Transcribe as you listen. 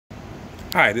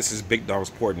Hi, this is Big Dog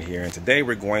Porting here, and today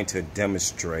we're going to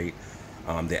demonstrate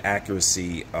the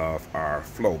accuracy of our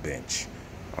Flowbench.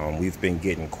 We've been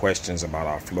getting questions about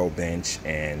our Flowbench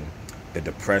and the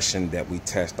depression that we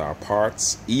test our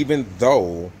parts. Even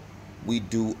though we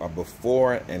do a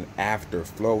before and after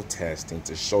flow testing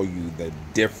to show you the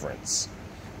difference,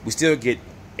 we still get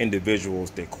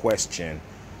individuals that question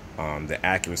the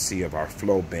accuracy of our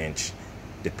Flowbench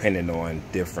depending on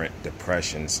different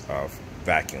depressions of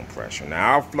vacuum pressure.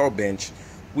 Now our Flowbench,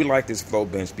 we like this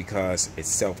Flowbench because it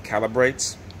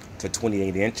self-calibrates to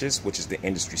 28 inches, which is the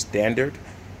industry standard,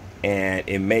 and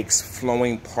it makes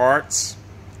flowing parts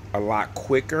a lot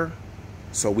quicker,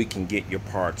 so we can get your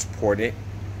parts ported,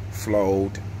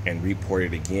 flowed, and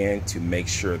reported again to make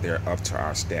sure they're up to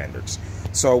our standards.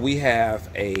 So we have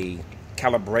a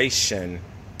calibration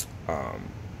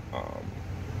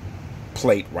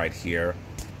plate right here,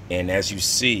 and as you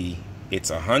see, it's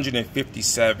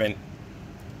 157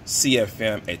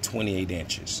 CFM at 28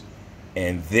 inches.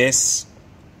 And this,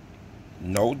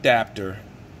 no adapter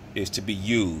is to be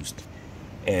used.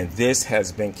 And this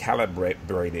has been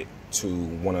calibrated to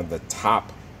one of the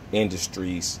top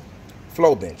industries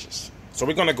flow benches. So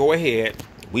we're gonna go ahead,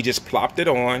 we just plopped it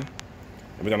on,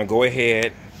 and we're gonna go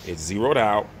ahead, it's zeroed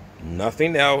out,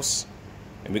 nothing else,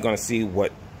 and we're gonna see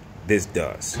what this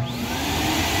does.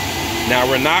 Now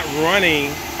we're not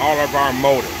running all of our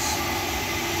motors.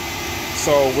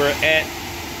 So we're at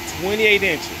 28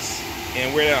 inches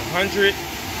and we're at 157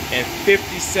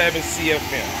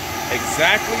 CFM.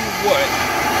 Exactly what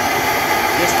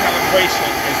this calibration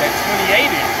is at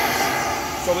 28 inches.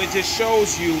 So it just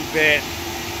shows you that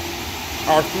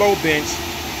our Flowbench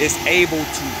is able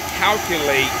to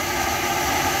calculate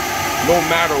no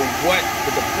matter what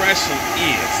the depression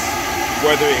is,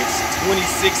 whether it's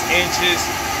 26 inches,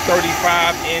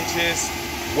 35 inches,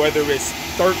 whether it's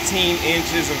 13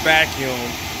 inches of vacuum,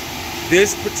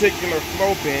 this particular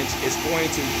Flowbench is going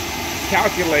to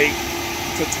calculate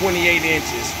to 28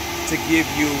 inches to give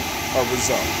you a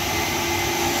result.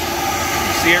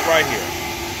 You see it right here.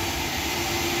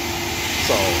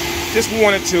 So just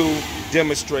wanted to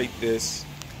demonstrate this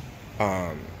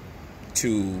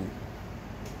to,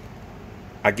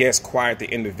 I guess, quiet the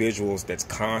individuals that's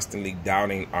constantly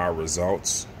doubting our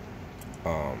results.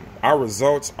 Our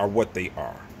results are what they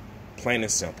are, plain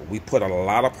and simple. We put a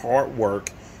lot of hard work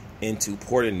into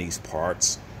porting these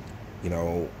parts, you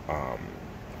know,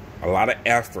 a lot of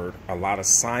effort, a lot of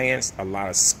science, a lot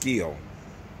of skill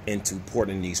into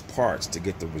porting these parts to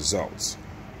get the results.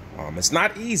 It's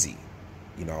not easy.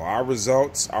 You know, our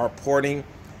results, our porting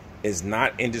is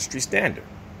not industry standard.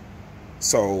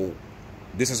 So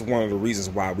this is one of the reasons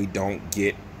why we don't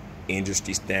get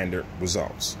industry standard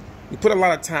results. We put a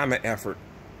lot of time and effort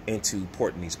into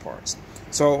porting these parts.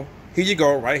 So here you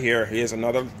go, right here. Here's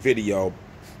another video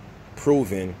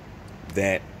proving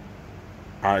that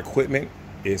our equipment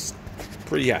is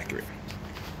pretty accurate.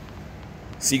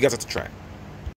 See you guys at the track.